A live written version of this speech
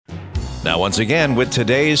Now, once again, with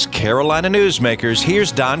today's Carolina Newsmakers,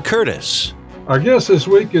 here's Don Curtis. Our guest this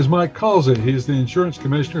week is Mike Causey. He's the insurance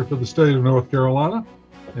commissioner for the state of North Carolina.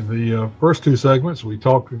 In the first two segments, we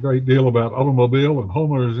talked a great deal about automobile and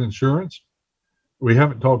homeowners insurance. We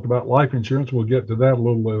haven't talked about life insurance. We'll get to that a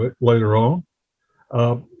little bit later on.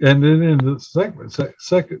 And then in the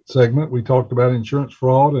second segment, we talked about insurance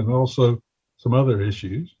fraud and also some other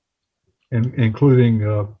issues,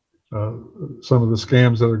 including some of the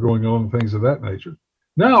scams that are going on and things of that nature.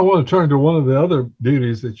 Now I want to turn to one of the other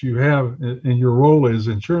duties that you have in your role as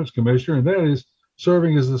insurance commissioner, and that is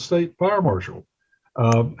serving as the state fire marshal.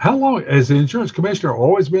 How long has the insurance commissioner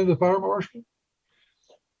always been the fire marshal?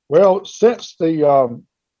 Well, since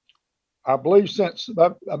I believe since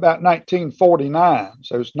about 1949.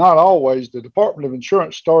 So it's not always. The Department of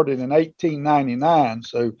Insurance started in 1899.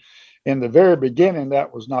 So in the very beginning,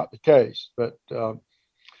 that was not the case. But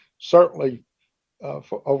certainly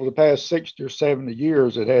for over the past 60 or 70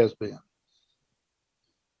 years, it has been.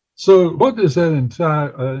 So what does that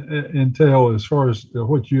entail as far as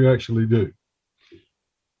what you actually do?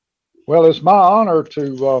 Well, it's my honor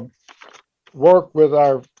to work with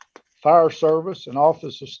our fire service and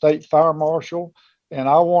Office of State Fire Marshal. And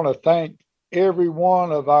I want to thank every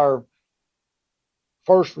one of our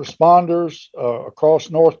first responders across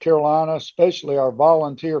North Carolina, especially our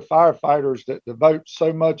volunteer firefighters that devote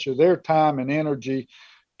so much of their time and energy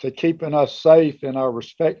to keeping us safe in our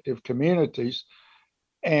respective communities.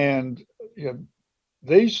 And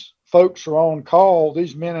these folks are on call.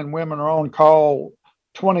 These men and women are on call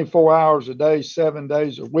 24 hours a day, 7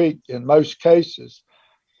 days a week in most cases.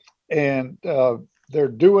 And they're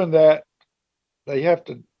doing that. They have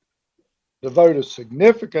to devote a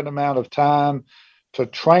significant amount of time to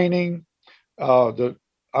training. Our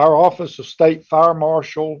Office of State Fire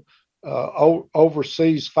Marshal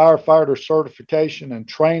oversees firefighter certification and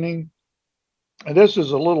training. And this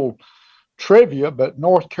is a little trivia, but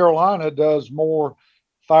North Carolina does more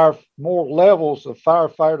levels of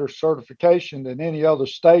firefighter certification than any other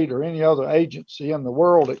state or any other agency in the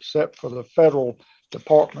world, except for the Federal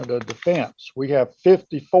Department of Defense. We have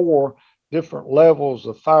 54 different levels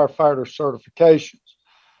of firefighter certifications.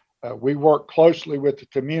 We work closely with the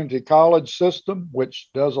community college system, which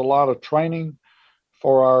does a lot of training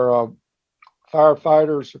for our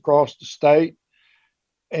firefighters across the state.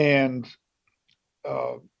 And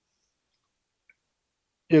I'm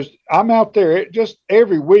out there just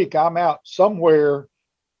every week. I'm out somewhere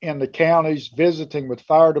in the counties visiting with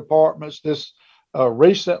fire departments.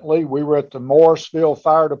 Recently, we were at the Morrisville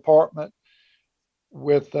Fire Department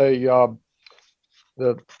with the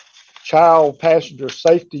Child Passenger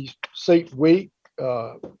Safety Seat Week,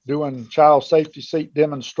 doing child safety seat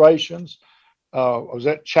demonstrations. I was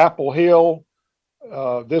at Chapel Hill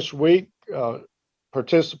this week,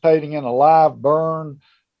 participating in a live burn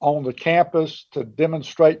on the campus to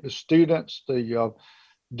demonstrate to students the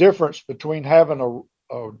difference between having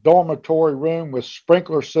a dormitory room with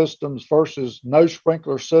sprinkler systems versus no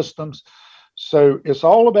sprinkler systems. So it's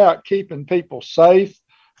all about keeping people safe.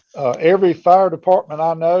 Every fire department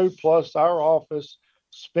I know, plus our office,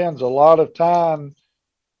 spends a lot of time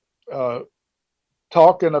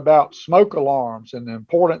talking about smoke alarms and the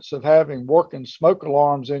importance of having working smoke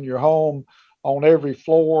alarms in your home on every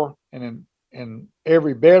floor and in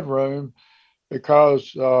every bedroom,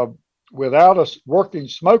 because without a working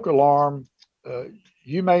smoke alarm,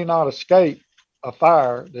 you may not escape a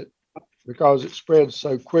fire because it spreads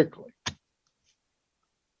so quickly.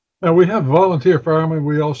 Now, we have volunteer firemen.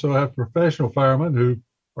 We also have professional firemen who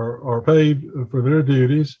are paid for their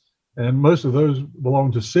duties, and most of those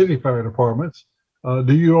belong to city fire departments.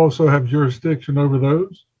 Do you also have jurisdiction over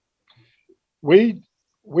those? We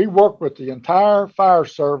work with the entire fire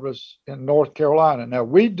service in North Carolina. Now,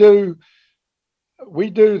 we do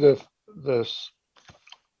the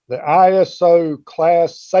ISO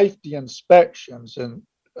class safety inspections and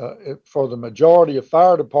for the majority of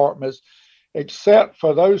fire departments, except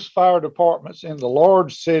for those fire departments in the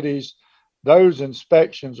large cities. Those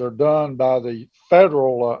inspections are done by the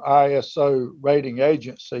federal ISO rating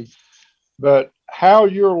agency. But how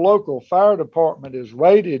your local fire department is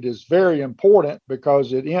rated is very important,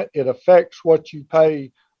 because it affects what you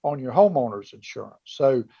pay on your homeowner's insurance.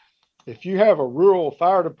 So if you have a rural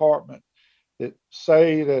fire department that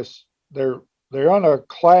say this, they're on a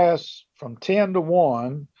class from 10 to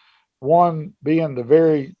 1 being the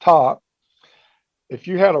very top. If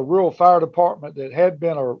you had a rural fire department that had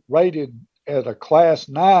been rated at a class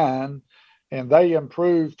 9 and they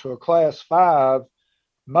improved to a class 5,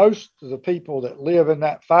 most of the people that live in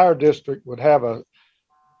that fire district would have a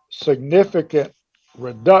significant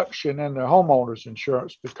reduction in their homeowners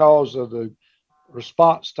insurance because of the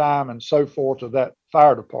response time and so forth of that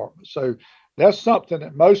fire department. So that's something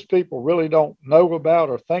that most people really don't know about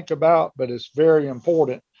or think about, but it's very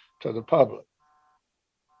important to the public.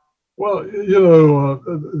 Well,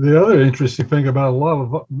 the other interesting thing about a lot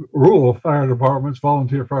of rural fire departments,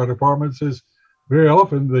 volunteer fire departments, is very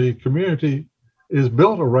often the community is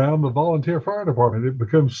built around the volunteer fire department. It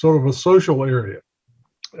becomes sort of a social area.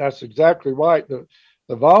 That's exactly right. The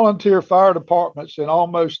volunteer fire departments in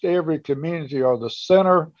almost every community are the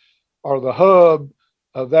center or the hub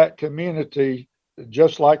of that community,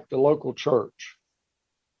 just like the local church.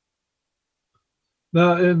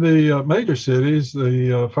 Now, in the major cities,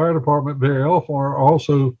 the fire department very often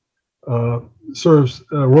also serves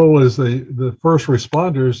a role as the first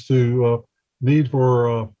responders to need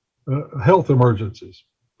for health emergencies.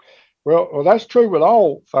 Well, that's true with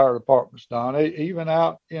all fire departments, Don. Even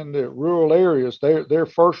out in the rural areas, they're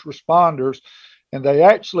first responders, and they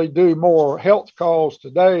actually do more health calls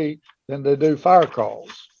today than they do fire calls.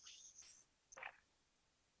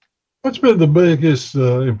 What's been the biggest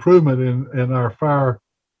improvement in our fire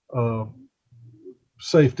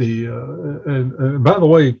safety? And by the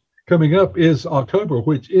way, coming up is October,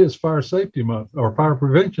 which is Fire Safety Month, or Fire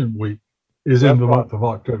Prevention Week is in the month of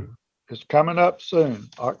October. It's coming up soon,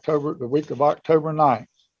 the week of October 9th.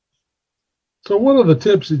 So what are the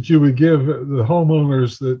tips that you would give the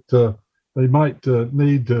homeowners that they might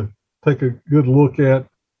need to take a good look at?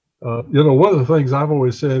 One of the things I've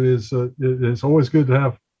always said is it's always good to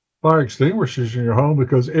have fire extinguishers in your home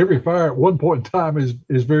because every fire at one point in time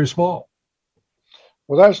is very small.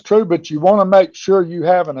 Well, that's true, but you want to make sure you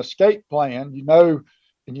have an escape plan,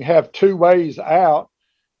 and you have two ways out.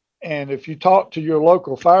 And if you talk to your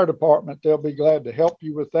local fire department, they'll be glad to help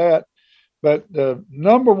you with that. But the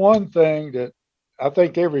number one thing that I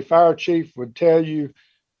think every fire chief would tell you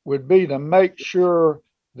would be to make sure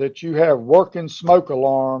that you have working smoke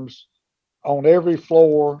alarms on every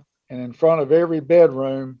floor and in front of every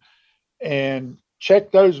bedroom, and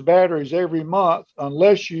check those batteries every month.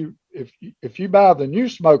 Unless if you buy the new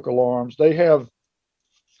smoke alarms, they have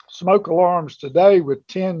smoke alarms today with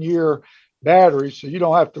 10-year batteries, so you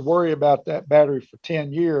don't have to worry about that battery for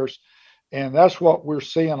 10 years. And that's what we're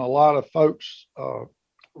seeing a lot of folks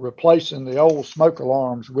replacing the old smoke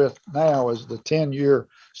alarms with now, is the 10-year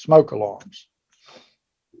smoke alarms.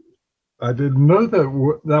 I didn't know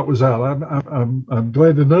that was out. I'm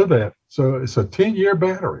glad to know that. So it's a 10-year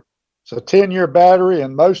battery. It's a 10-year battery,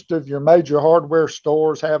 and most of your major hardware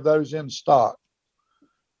stores have those in stock.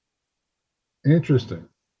 Interesting.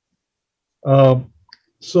 And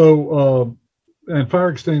fire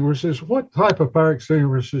extinguishers, what type of fire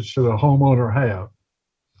extinguishers should a homeowner have?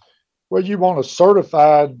 Well, you want a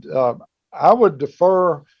certified, I would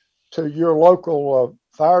defer to your local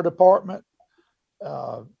fire department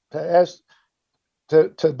to ask.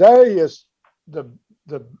 Today is the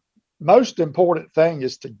most important thing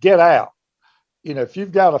is to get out. If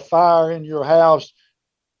you've got a fire in your house,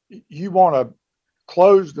 you want to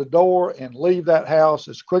close the door and leave that house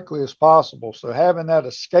as quickly as possible. So having that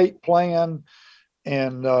escape plan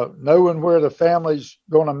and knowing where the family's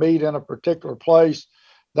going to meet in a particular place,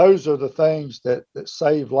 those are the things that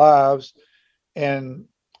save lives. And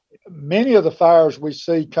many of the fires we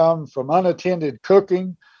see come from unattended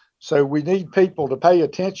cooking. So we need people to pay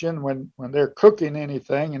attention when they're cooking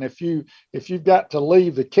anything. And if you've got to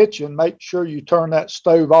leave the kitchen, make sure you turn that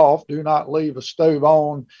stove off. Do not leave a stove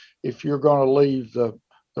on if you're going to leave the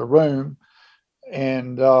room.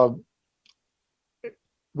 And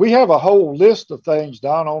we have a whole list of things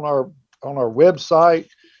down on our website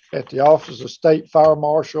at the Office of State Fire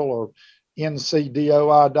Marshal or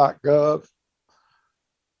ncdoi.gov.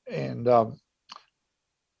 And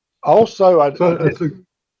also,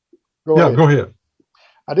 Go ahead.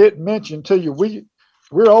 I didn't mention to you,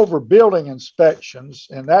 we're over building inspections,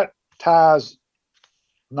 and that ties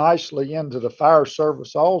nicely into the fire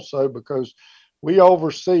service also, because we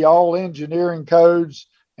oversee all engineering codes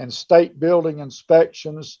and state building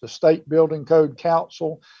inspections, the State Building Code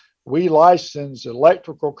Council. We license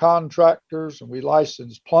electrical contractors and we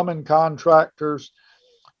license plumbing contractors.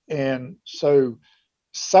 And so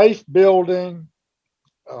safe building,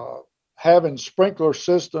 having sprinkler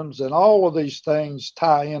systems, and all of these things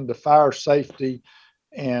tie into fire safety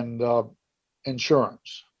and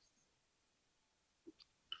insurance.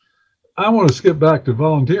 I want to skip back to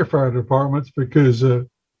volunteer fire departments because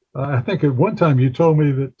I think at one time you told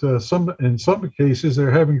me that in some cases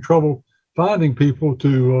they're having trouble finding people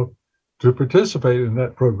to participate in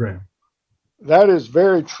that program. That is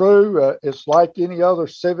very true. It's like any other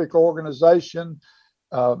civic organization.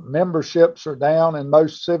 Memberships are down in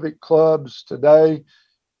most civic clubs today,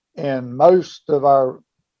 and most of our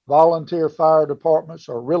volunteer fire departments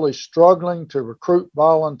are really struggling to recruit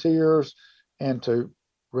volunteers and to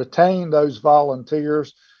retain those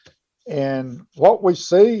volunteers. And what we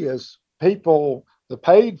see is people, the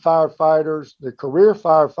paid firefighters, the career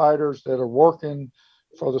firefighters that are working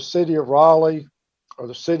for the city of Raleigh or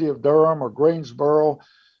the city of Durham or Greensboro,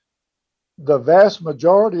 the vast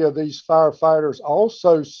majority of these firefighters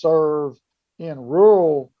also serve in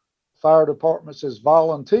rural fire departments as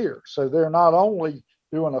volunteers. So they're not only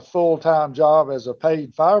doing a full-time job as a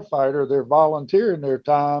paid firefighter, they're volunteering their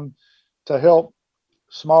time to help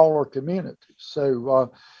smaller communities.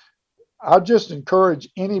 So I just encourage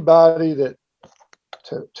anybody that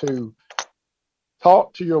to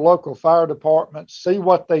talk to your local fire department, see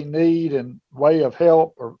what they need in way of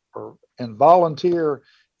help and volunteer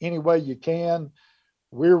any way you can.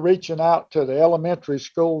 We're reaching out to the elementary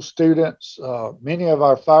school students. Many of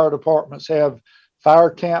our fire departments have fire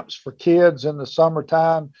camps for kids in the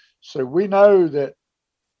summertime. So we know that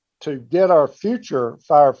to get our future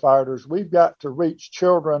firefighters, we've got to reach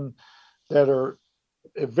children that are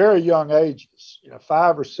at very young ages,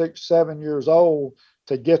 5 or 6, 7 years old,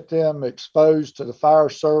 to get them exposed to the fire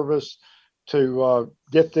service, to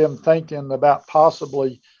get them thinking about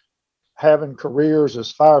possibly having careers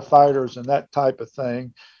as firefighters and that type of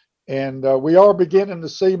thing. And we are beginning to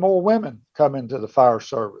see more women come into the fire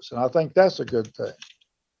service, and I think that's a good thing.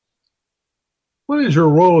 What is your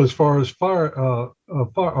role as far as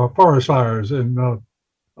forest fires and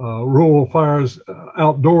rural fires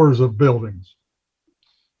outdoors of buildings?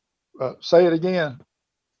 Say it again.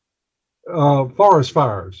 Forest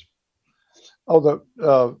fires. Oh,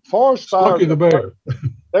 the forest fires. Smokey the Bear.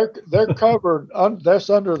 They're covered. That's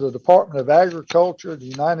under the Department of Agriculture, the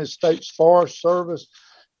United States Forest Service.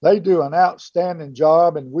 They do an outstanding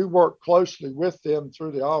job, and we work closely with them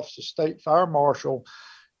through the Office of State Fire Marshal.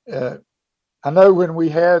 I know when we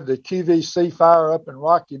had the QVC fire up in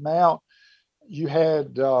Rocky Mount, you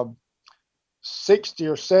had 60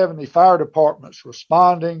 or 70 fire departments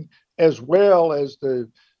responding, as well as the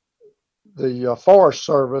Forest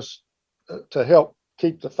Service to help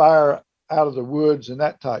keep the fire out of the woods and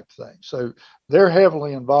that type of thing. So they're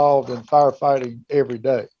heavily involved in firefighting every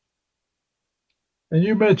day. And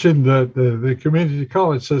you mentioned that the community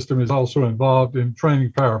college system is also involved in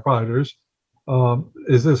training firefighters.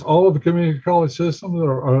 Is this all of the community college systems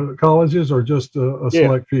or colleges, or just a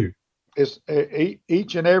select few? It's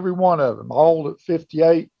each and every one of them, all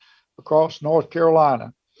 58 across North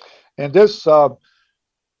Carolina. And this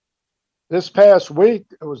past week,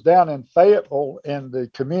 it was down in Fayetteville, and the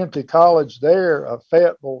community college there,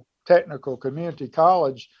 Fayetteville Technical Community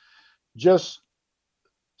College, just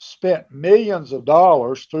spent millions of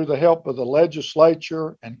dollars through the help of the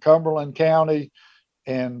legislature and Cumberland County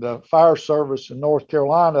and the fire service in North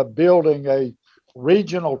Carolina, building a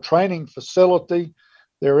regional training facility.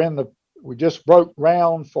 We just broke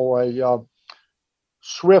ground for a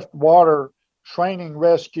swift water training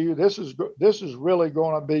rescue. This is really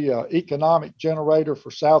going to be an economic generator for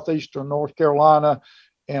southeastern North Carolina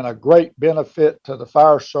and a great benefit to the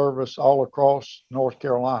fire service all across North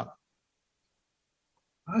Carolina.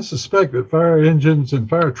 I suspect that fire engines and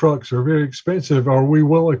fire trucks are very expensive. Are we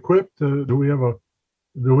well equipped? Do we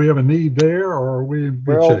have a need there, or are we in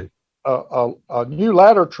good shape? A new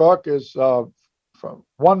ladder truck is from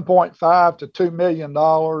 $1.5 to $2 million.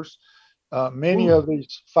 Many of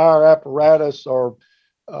these fire apparatus are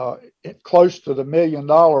close to the $1 million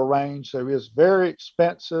range, so it's very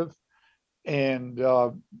expensive. And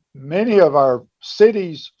many of our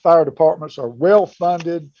cities' fire departments are well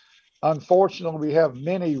funded. Unfortunately, we have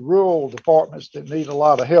many rural departments that need a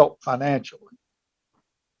lot of help financially.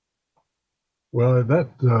 Well,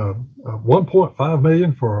 that $1.5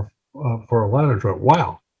 million for a ladder truck.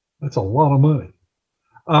 Wow, that's a lot of money.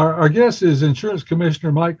 Our guest is Insurance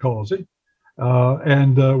Commissioner Mike Causey,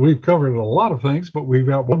 and we've covered a lot of things, but we've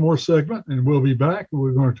got one more segment, and we'll be back.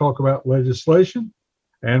 We're going to talk about legislation,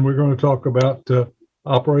 and we're going to talk about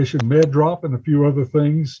Operation Med Drop and a few other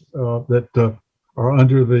things that are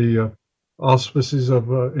under the auspices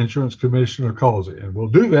of Insurance Commissioner Causey. And we'll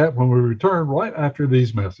do that when we return right after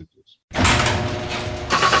these messages.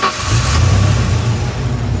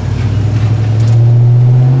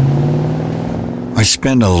 I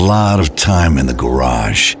spend a lot of time in the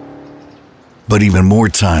garage, but even more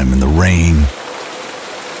time in the rain,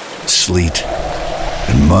 sleet,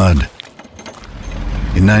 and mud.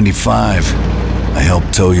 In 95, I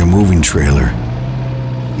helped tow your moving trailer.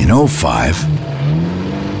 In 05,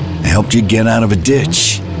 I helped you get out of a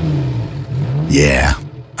ditch. Yeah,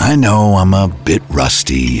 I know I'm a bit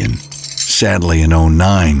rusty, and sadly in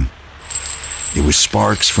 '09, it was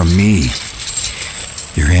sparks from me,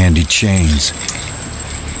 your handy chains,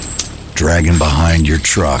 dragging behind your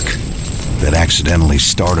truck that accidentally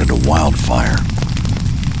started a wildfire.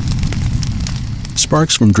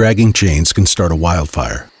 Sparks from dragging chains can start a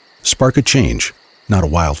wildfire. Spark a change, not a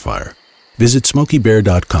wildfire. Visit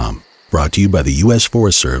SmokeyBear.com. Brought to you by the U.S.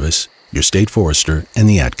 Forest Service, your state forester, and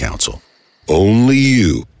the Ad Council. Only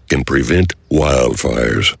you can prevent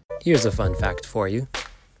wildfires. Here's a fun fact for you.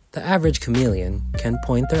 The average chameleon can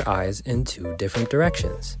point their eyes in 2 different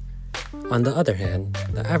directions. On the other hand,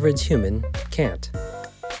 the average human can't.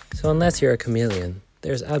 So unless you're a chameleon,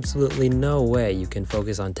 there's absolutely no way you can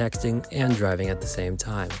focus on texting and driving at the same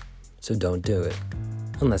time. So don't do it,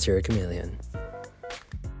 unless you're a chameleon.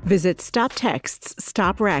 Visit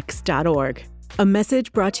StopTextsStopWrecks.org. A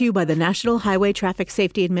message brought to you by the National Highway Traffic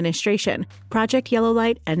Safety Administration, Project Yellow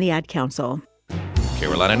Light, and the Ad Council.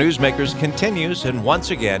 Carolina Newsmakers continues, and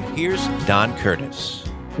once again, here's Don Curtis.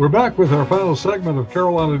 We're back with our final segment of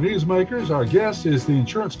Carolina Newsmakers. Our guest is the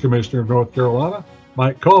Insurance Commissioner of North Carolina,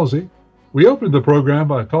 Mike Causey. We opened the program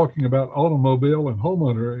by talking about automobile and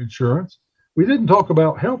homeowner insurance. We didn't talk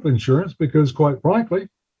about health insurance because, quite frankly,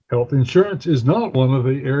 health insurance is not one of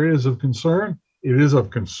the areas of concern. It is of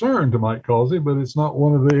concern to Mike Causey, but it's not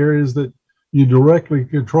one of the areas that you directly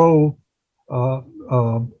control. So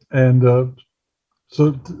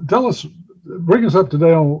tell us, bring us up to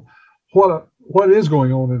date on what is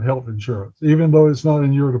going on in health insurance, even though it's not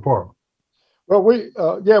in your department. Well, we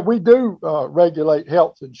do regulate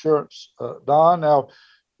health insurance, Don. Now,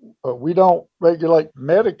 we don't regulate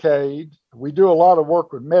Medicaid. We do a lot of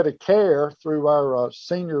work with Medicare through our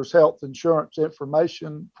Seniors Health Insurance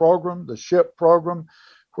Information Program, the SHIP program,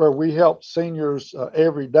 where we help seniors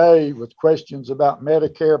every day with questions about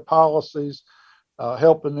Medicare policies,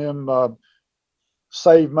 helping them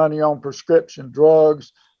save money on prescription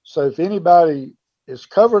drugs. So if anybody is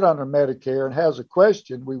covered under Medicare and has a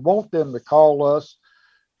question, we want them to call us.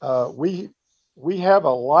 We have a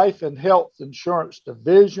life and health insurance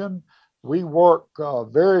division. We work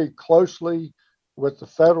very closely with the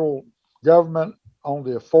federal government on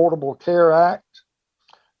the Affordable Care Act.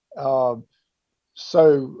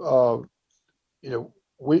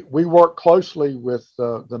 We work closely with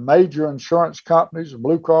the major insurance companies,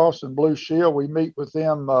 Blue Cross and Blue Shield. We meet with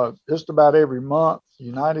them just about every month.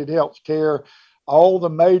 United Healthcare, all the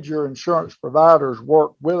major insurance providers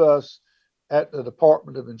work with us at the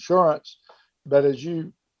Department of Insurance. But as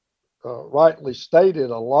you rightly stated,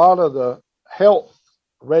 a lot of the health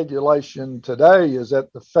regulation today is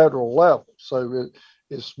at the federal level. So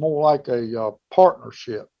it's more like a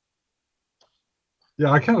partnership.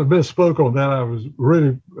 Yeah, I kind of misspoke on that. I was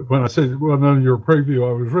really, when I said, well, none of your preview,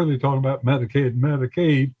 I was really talking about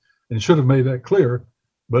Medicaid and should have made that clear.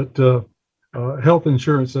 But health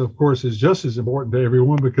insurance, of course, is just as important to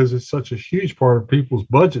everyone because it's such a huge part of people's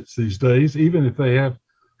budgets these days, even if they have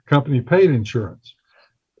company paid insurance.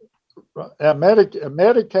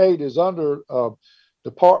 Medicaid is under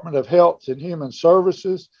Department of Health and Human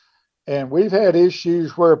Services. And we've had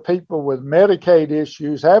issues where people with Medicaid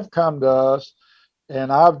issues have come to us.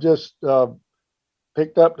 And I've just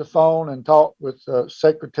picked up the phone and talked with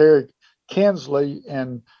Secretary Kinsley,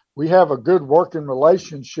 and we have a good working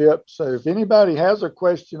relationship. So if anybody has a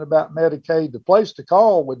question about Medicaid, the place to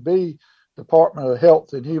call would be Department of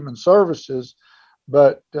Health and Human Services.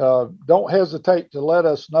 But don't hesitate to let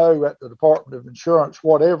us know at the Department of Insurance,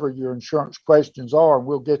 whatever your insurance questions are, and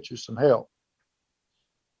we'll get you some help.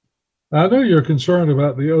 I know you're concerned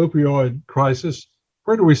about the opioid crisis.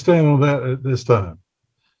 Where do we stand on that at this time?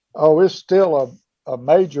 Oh, it's still a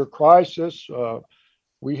major crisis.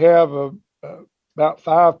 We have about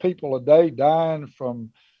 5 people a day dying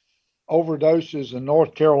from overdoses in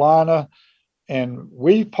North Carolina. And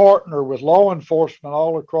we partner with law enforcement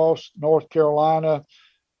all across North Carolina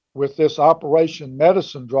with this Operation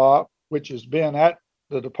Medicine Drop, which has been at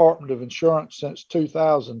the Department of Insurance since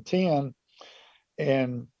 2010.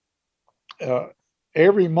 And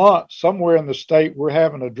every month, somewhere in the state, we're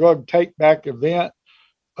having a drug take-back event,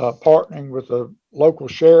 partnering with a local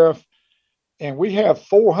sheriff. And we have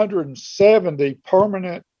 470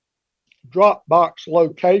 permanent drop box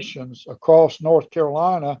locations across North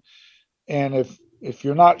Carolina. And if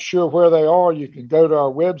you're not sure where they are, you can go to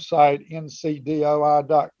our website,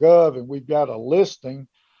 ncdoi.gov, and we've got a listing,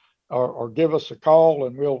 or give us a call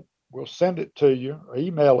and we'll send it to you or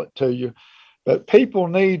email it to you. But people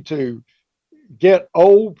need to get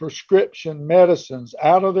old prescription medicines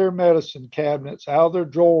out of their medicine cabinets, out of their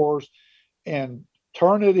drawers, and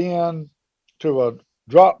turn it in to a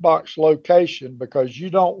drop box location because you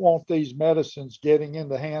don't want these medicines getting in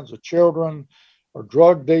the hands of children or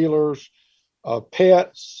drug dealers,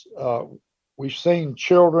 pets. We've seen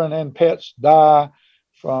children and pets die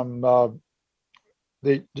from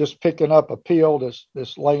just picking up a pill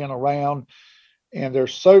that's laying around. And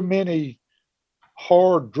there's so many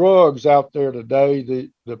hard drugs out there today,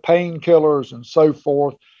 the painkillers and so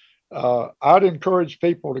forth. I'd encourage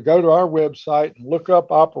people to go to our website and look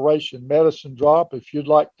up Operation Medicine Drop if you'd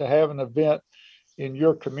like to have an event in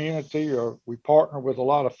your community, or we partner with a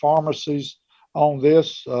lot of pharmacies on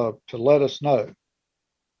this to let us know.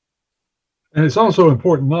 And it's also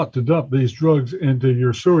important not to dump these drugs into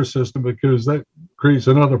your sewer system because that creates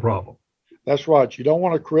another problem. That's right. You don't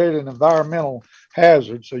want to create an environmental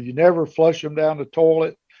hazard, so you never flush them down the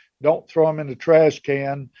toilet. Don't throw them in the trash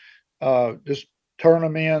can. Just turn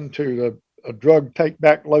them into a drug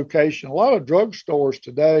take-back location. A lot of drugstores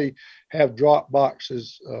today have drop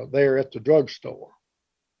boxes there at the drugstore.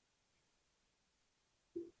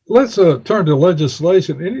 Let's turn to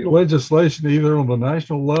legislation. Any legislation either on the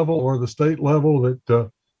national level or the state level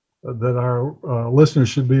that our listeners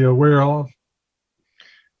should be aware of?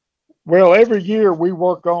 Well, every year we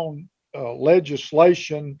work on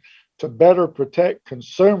legislation to better protect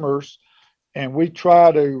consumers, and we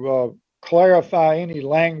try to clarify any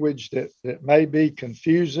language that may be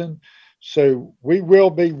confusing. So we will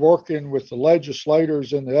be working with the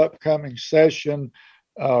legislators in the upcoming session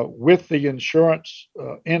with the insurance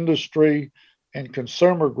industry and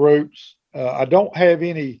consumer groups. I don't have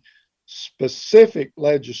any specific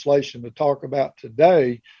legislation to talk about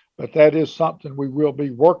today, but that is something we will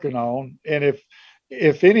be working on. And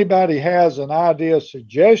if anybody has an idea,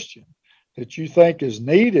 suggestion that you think is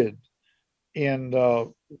needed in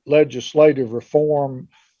legislative reform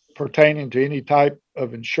pertaining to any type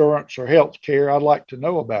of insurance or health care, I'd like to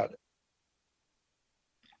know about it.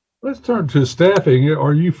 Let's turn to staffing.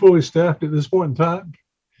 Are you fully staffed at this point in time?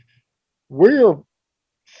 We're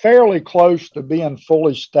fairly close to being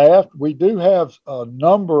fully staffed. We do have a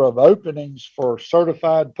number of openings for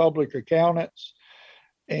certified public accountants,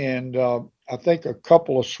 and I think a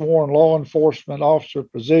couple of sworn law enforcement officer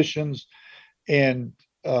positions. And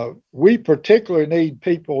we particularly need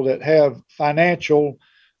people that have financial,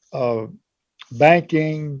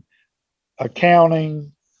 banking,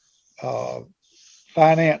 accounting,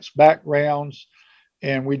 finance backgrounds.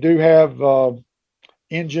 And we do have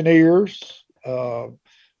engineers,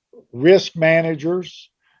 risk managers.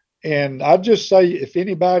 And I'd just say if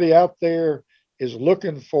anybody out there is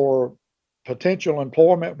looking for potential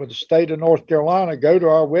employment with the state of North Carolina, go to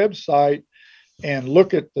our website and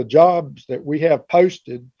look at the jobs that we have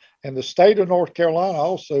posted. And the state of North Carolina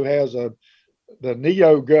also has the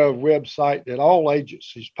NeoGov website that all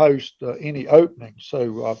agencies post any openings.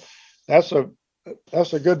 So that's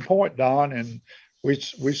a good point, Don, and we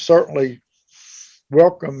certainly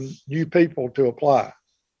welcome new people to apply.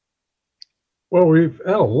 Well, we've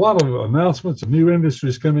had a lot of announcements of new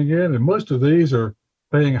industries coming in, and most of these are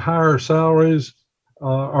paying higher salaries.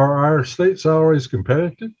 Are our state salaries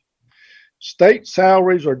competitive? State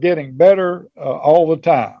salaries are getting better all the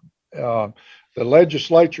time. The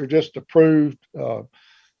legislature just approved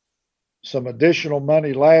some additional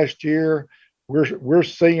money last year. We're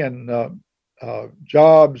seeing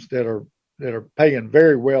jobs that are paying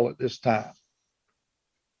very well at this time.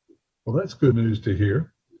 Well, that's good news to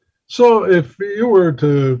hear. So if you were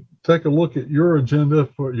to take a look at your agenda,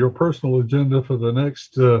 for your personal agenda for the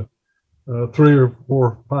next 3 or 4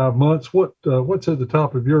 or 5 months, what's at the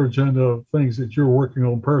top of your agenda of things that you're working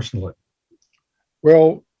on personally?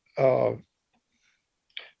 Well, and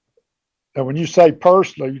when you say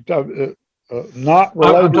personally, you talk, not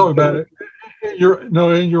related. I'm talking about it.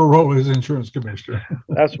 In your role as insurance commissioner.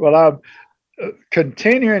 That's what I'm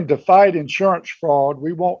continuing to fight insurance fraud.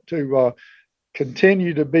 We want to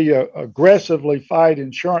continue to be aggressively fight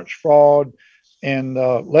insurance fraud and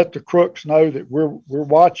let the crooks know that we're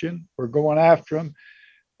watching, we're going after them.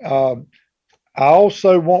 I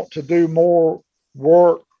also want to do more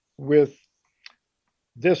work with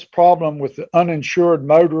this problem with the uninsured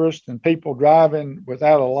motorist and people driving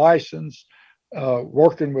without a license,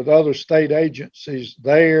 working with other state agencies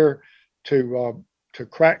there to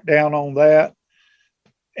crack down on that,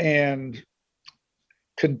 and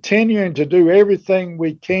continuing to do everything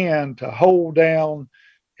we can to hold down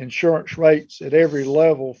insurance rates at every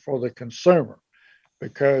level for the consumer,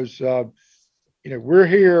 because we're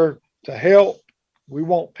here to help. We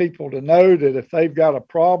want people to know that if they've got a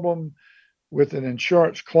problem with an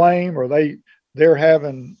insurance claim, or they're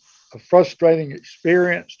having a frustrating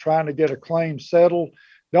experience trying to get a claim settled,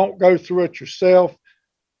 don't go through it yourself.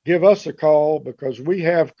 give us a call, because we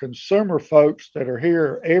have consumer folks that are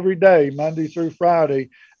here every day, Monday through Friday,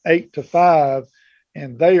 8 to 5,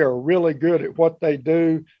 and they are really good at what they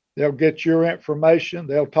do. They'll get your information,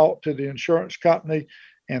 they'll talk to the insurance company,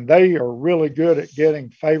 and they are really good at getting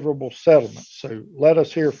favorable settlements. So let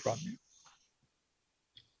us hear from you.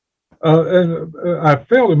 I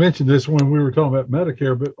failed to mention this when we were talking about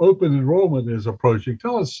Medicare, but open enrollment is approaching.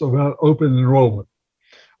 Tell us about open enrollment.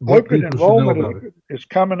 Open enrollment is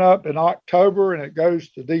coming up in October, and it goes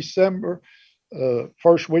to December,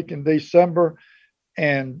 first week in December.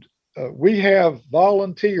 And we have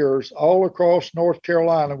volunteers all across North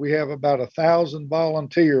Carolina. We have about 1,000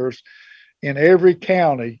 volunteers in every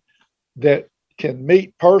county that can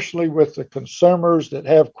meet personally with the consumers that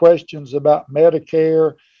have questions about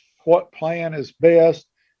Medicare, what plan is best.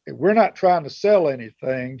 We're not trying to sell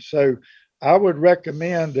anything. So I would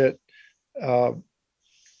recommend that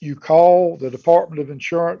you call the Department of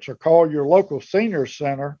Insurance or call your local senior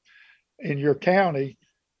center in your county,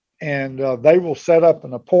 and they will set up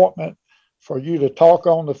an appointment for you to talk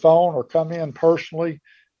on the phone or come in personally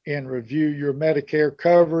and review your Medicare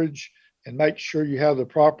coverage and make sure you have the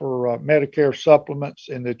proper Medicare supplements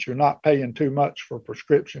and that you're not paying too much for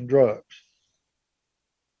prescription drugs.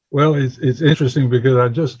 Well, it's interesting because I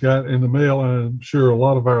just got in the mail, and I'm sure a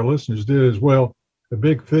lot of our listeners did as well, a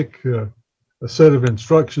big, thick a set of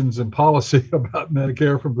instructions and policy about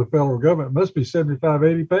Medicare from the federal government. It must be 75,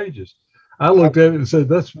 80 pages. I looked at it and said,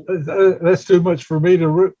 that's too much for me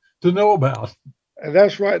to know about.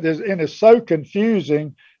 That's right. And it's so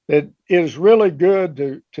confusing that it is really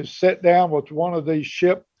good to sit down with one of these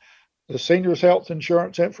the Seniors Health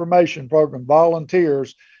Insurance Information Program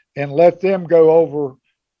volunteers and let them go over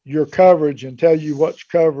your coverage and tell you what's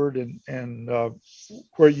covered and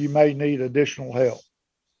where you may need additional help.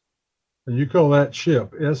 And you call that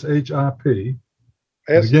SHIP, SHIP.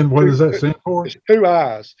 Again, what does that stand for? It's 2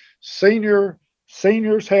 I's,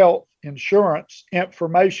 Seniors Health Insurance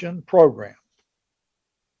Information Program.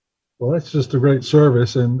 Well, that's just a great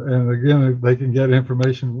service. And again, they can get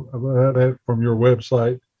information about that from your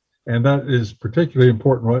website. And that is particularly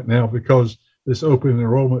important right now because this open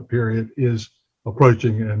enrollment period is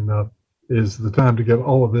approaching and is the time to get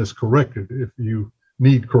all of this corrected if you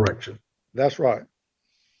need correction. That's right.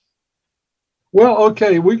 Well,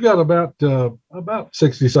 okay, we've got about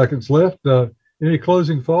 60 seconds left. Any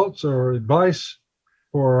closing thoughts or advice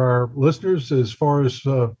for our listeners as far as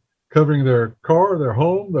covering their car, their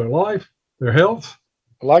home, their life, their health?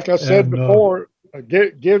 Like I said before,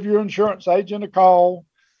 give your insurance agent a call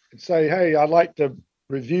and say, hey, I'd like to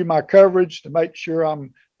review my coverage to make sure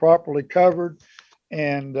I'm properly covered.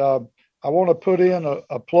 And I want to put in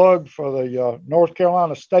a plug for the North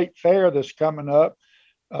Carolina State Fair that's coming up.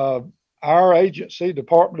 Our agency,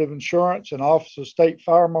 Department of Insurance and Office of State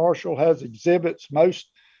Fire Marshal, has exhibits.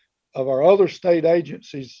 Most of our other state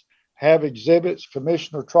agencies have exhibits.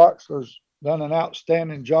 Commissioner Troxler's done an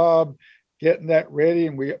outstanding job getting that ready.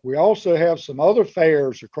 And we also have some other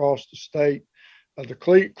fairs across the state.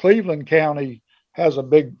 The Cleveland County has a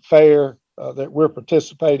big fair that we're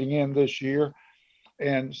participating in this year.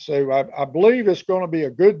 And so I believe it's going to be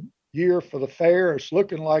a good year for the fair. It's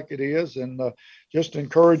looking like it is. And just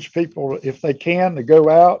encourage people, if they can, to go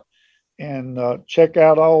out and check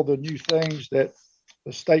out all the new things that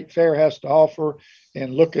the State Fair has to offer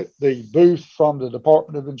and look at the booth from the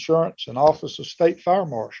Department of Insurance and Office of State Fire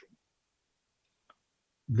Marshal.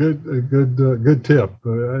 Good tip.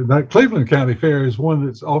 That Cleveland County Fair is one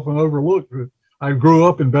that's often overlooked. I grew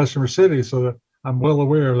up in Bessemer City, so I'm well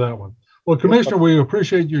aware of that one. Well, Commissioner, we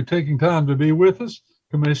appreciate you taking time to be with us.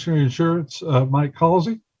 Commissioner of Insurance, Mike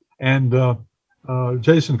Causey, and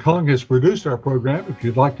Jason Kong has produced our program. If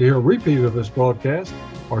you'd like to hear a repeat of this broadcast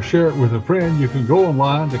or share it with a friend, you can go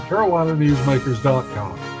online to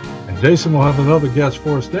carolinanewsmakers.com. And Jason will have another guest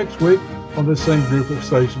for us next week on this same group of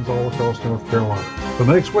stations all across North Carolina. So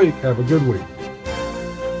next week, have a good week.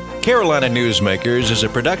 Carolina Newsmakers is a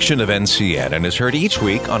production of NCN and is heard each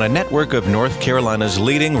week on a network of North Carolina's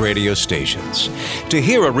leading radio stations. To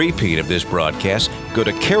hear a repeat of this broadcast, go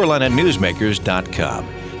to carolinanewsmakers.com.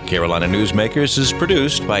 Carolina Newsmakers is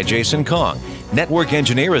produced by Jason Kong. Network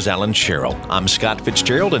engineer is Alan Sherrill. I'm Scott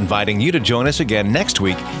Fitzgerald, inviting you to join us again next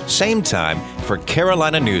week, same time, for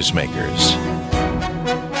Carolina Newsmakers.